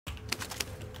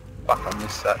Fuck, I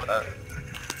missed that.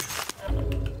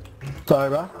 Sorry,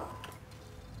 bro.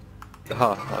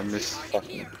 I missed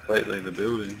fucking completely the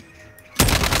building.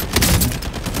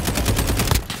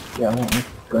 Yeah, I want this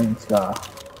green star.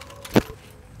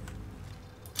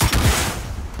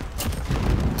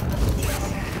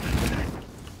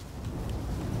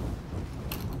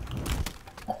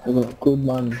 I got good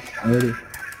one already.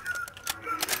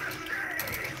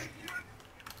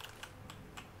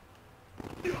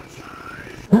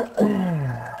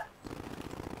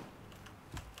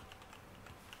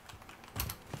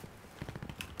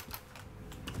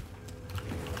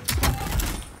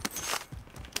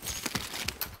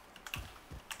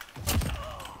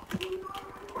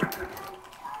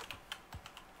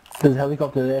 There's a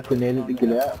helicopter there if we need it to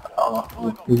get out. Oh,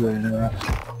 we're going to that.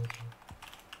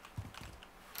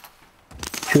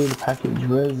 Show the package.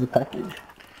 Where's the package?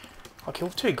 I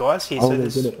killed 2 guys here, Oh, so they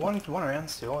there's did it. one around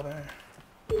still, I don't know.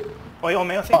 Oh, you're on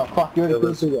me, I think. Oh fuck, you're There the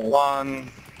was good guys.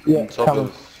 one Yeah, on top coming.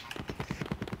 of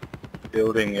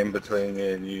building in between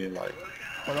me and you, like,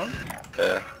 Hold on.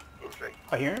 there.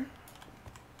 I hear him.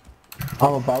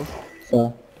 I'm above,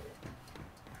 so.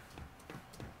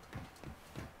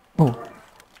 Oh.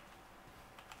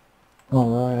 Oh,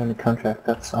 we're on a contract,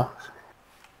 that sucks.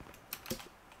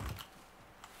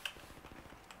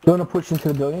 You wanna push into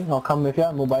the building? I'll come with you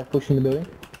and we'll both push in the building.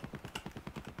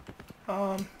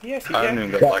 Yeah, if you I haven't can.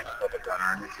 even got like a gun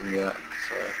or anything yet,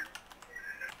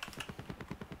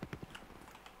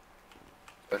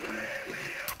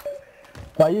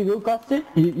 so. Are you good, Costi?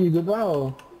 You good,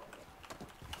 bro?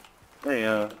 Or?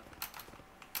 Yeah.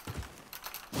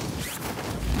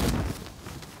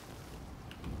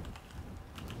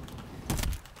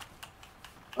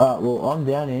 Well, I'm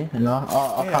down here and I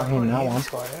Yeah, can't hear no one. this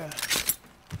guy, yeah.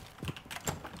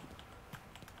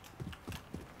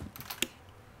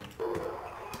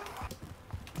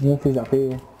 Yeah, he's up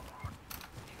here.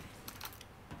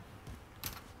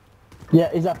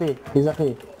 Yeah, he's up here. He's up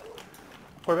here.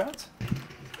 Whereabouts?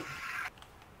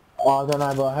 Oh, I don't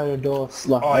know, but I heard a door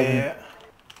like Oh, open. yeah.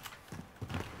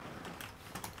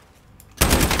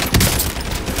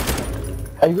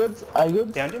 Are you good? Are you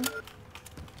good? Downed him?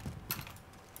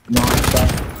 Nice, bro.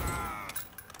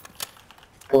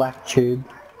 Black tube.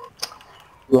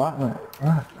 Right, mate.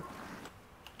 Right.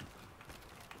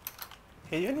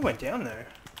 He only went down there.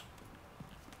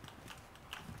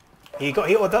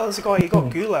 Oh, that was the guy, he got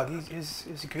gulag. He's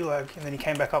a gulag, and then he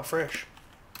came back up fresh.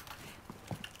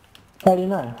 How do you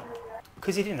know?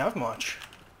 Because he didn't have much.